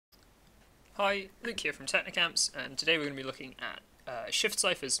Hi, Luke here from Technocamps, and today we're going to be looking at shift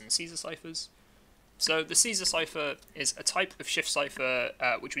ciphers and Caesar ciphers. So the Caesar cipher is a type of shift cipher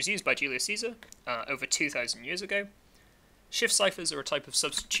which was used by Julius Caesar over 2,000 years ago. Shift ciphers are a type of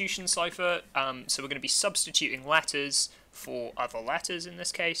substitution cipher, so we're going to be substituting letters for other letters in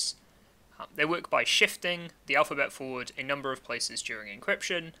this case. They work by shifting the alphabet forward a number of places during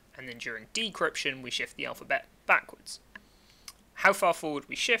encryption, and then during decryption we shift the alphabet backwards. How far forward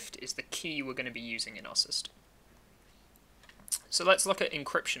we shift is the key we're going to be using in our system. So let's look at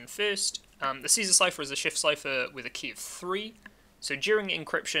encryption first. The Caesar cipher is a shift cipher with a key of 3. So during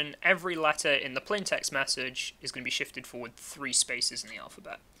encryption, every letter in the plaintext message is going to be shifted forward 3 spaces in the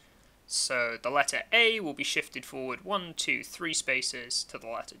alphabet. So the letter A will be shifted forward 1, 2, 3 spaces to the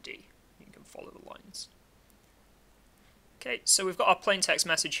letter D. You can follow the lines. Okay, so we've got our plaintext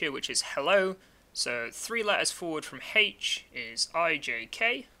message here, which is hello. So 3 letters forward from H is I, J,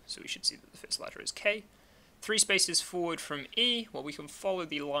 K, so we should see that the first letter is K. 3 spaces forward from E, well, we can follow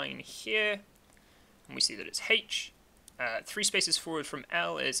the line here, and we see that it's H. 3 spaces forward from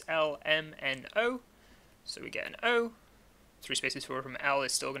L is L, M, N, O, so we get an O. 3 spaces forward from L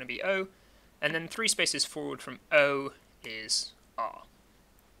is still going to be O, and then 3 spaces forward from O is R.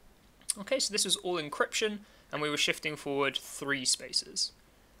 Okay, so this was all encryption, and we were shifting forward 3 spaces.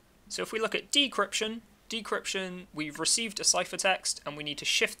 So if we look at decryption, we've received a ciphertext and we need to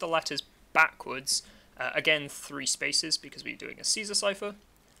shift the letters backwards, again 3 spaces because we're doing a Caesar cipher.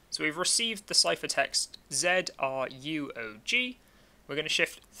 So we've received the ciphertext ZRUOG. We're going to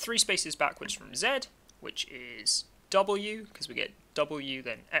shift 3 spaces backwards from Z, which is W, because we get W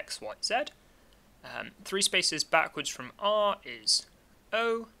then X, Y, Z. 3 spaces backwards from R is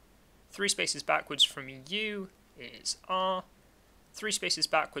O. 3 spaces backwards from U is R. 3 spaces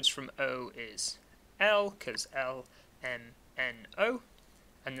backwards from O is L, because L, M, N, O.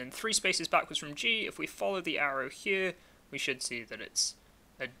 And then 3 spaces backwards from G, if we follow the arrow here, we should see that it's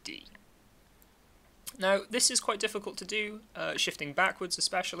a D. Now, this is quite difficult to do, shifting backwards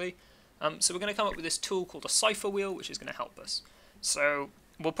especially. So we're going to come up with this tool called a Cipher Wheel, which is going to help us. So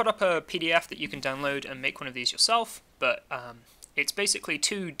we'll put up a PDF that you can download and make one of these yourself, but it's basically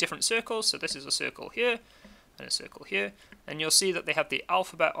 2 different circles. So this is a circle here, and a circle here, and you'll see that they have the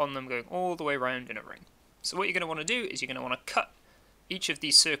alphabet on them going all the way around in a ring. So what you're going to want to do is you're going to want to cut each of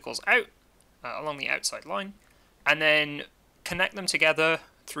these circles out along the outside line, and then connect them together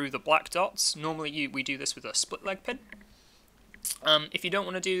through the black dots. Normally we do this with a split leg pin. If you don't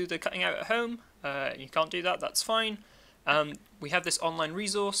want to do the cutting out at home, you can't do that, that's fine. We have this online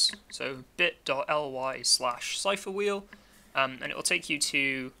resource, so bit.ly/Cipher Wheel, and it will take you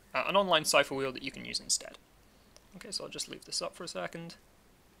to an online cipher wheel that you can use instead. Okay, so I'll just leave this up for a second.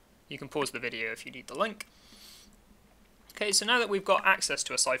 You can pause the video if you need the link. Okay, so now that we've got access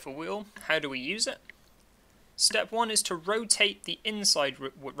to a cipher wheel, how do we use it? Step 1 is to rotate the inside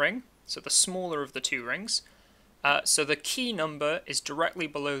ring, so the smaller of the 2 rings, so the key number is directly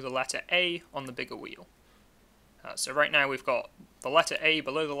below the letter A on the bigger wheel. So right now we've got the letter A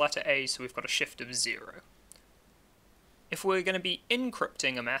below the letter A, so we've got a shift of 0. If we're going to be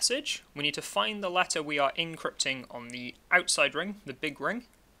encrypting a message, we need to find the letter we are encrypting on the outside ring, the big ring,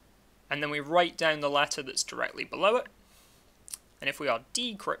 and then we write down the letter that's directly below it. And if we are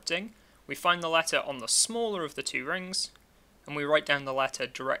decrypting, we find the letter on the smaller of the 2 rings, and we write down the letter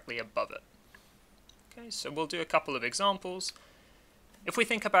directly above it. Okay, so we'll do a couple of examples. If we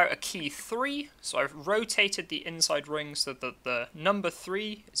think about a key 3, so I've rotated the inside ring so that the number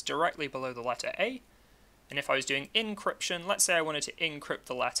 3 is directly below the letter A. And if I was doing encryption, let's say I wanted to encrypt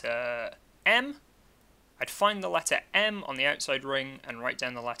the letter M, I'd find the letter M on the outside ring and write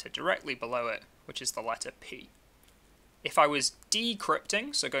down the letter directly below it, which is the letter P. If I was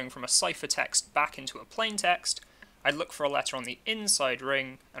decrypting, so going from a ciphertext back into a plaintext, I'd look for a letter on the inside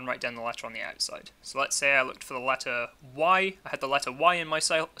ring and write down the letter on the outside. So let's say I looked for the letter Y, I had the letter Y in my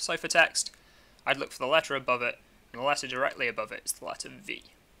ciphertext, I'd look for the letter above it, and the letter directly above it is the letter V.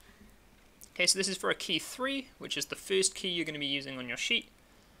 Okay, so this is for a key 3, which is the first key you're going to be using on your sheet.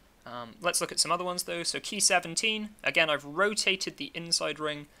 Let's look at some other ones though. So key 17, again I've rotated the inside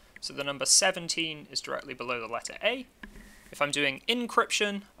ring, so the number 17 is directly below the letter A. If I'm doing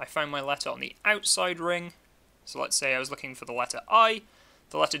encryption, I found my letter on the outside ring, so let's say I was looking for the letter I,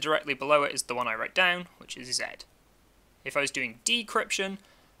 the letter directly below it is the one I write down, which is Z. If I was doing decryption,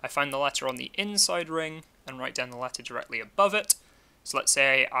 I find the letter on the inside ring and write down the letter directly above it. So let's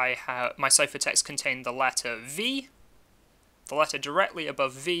say my ciphertext contained the letter V. The letter directly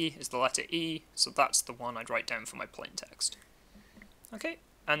above V is the letter E, so that's the one I'd write down for my plaintext. Okay,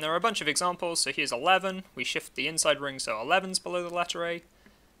 And there are a bunch of examples. So here's 11. We shift the inside ring so 11's below the letter A,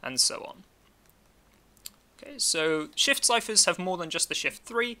 and so on. Okay, so shift ciphers have more than just the shift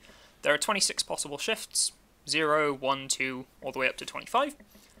 3. There are 26 possible shifts, 0, 1, 2, all the way up to 25.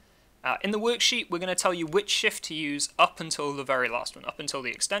 In the worksheet, we're going to tell you which shift to use up until the very last one, up until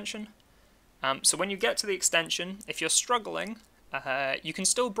the extension. So when you get to the extension, if you're struggling, you can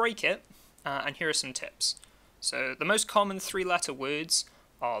still break it, and here are some tips. So the most common 3-letter words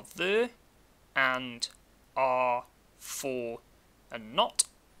are the, and, are, for, and not.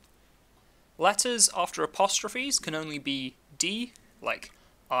 Letters after apostrophes can only be D, like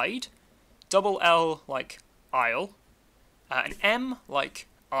I'd, double L, like I'll, an M, like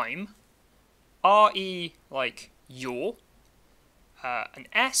I'm, RE, like you're, an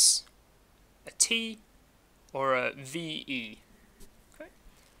S, a T, or a VE. Okay.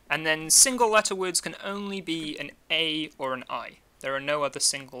 And then single letter words can only be an A or an I. There are no other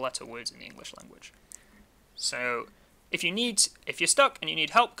single letter words in the English language. So if you're stuck and you need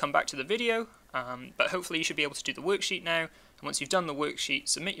help, come back to the video, but hopefully you should be able to do the worksheet now, and once you've done the worksheet,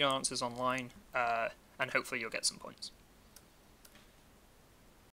 submit your answers online, and hopefully you'll get some points.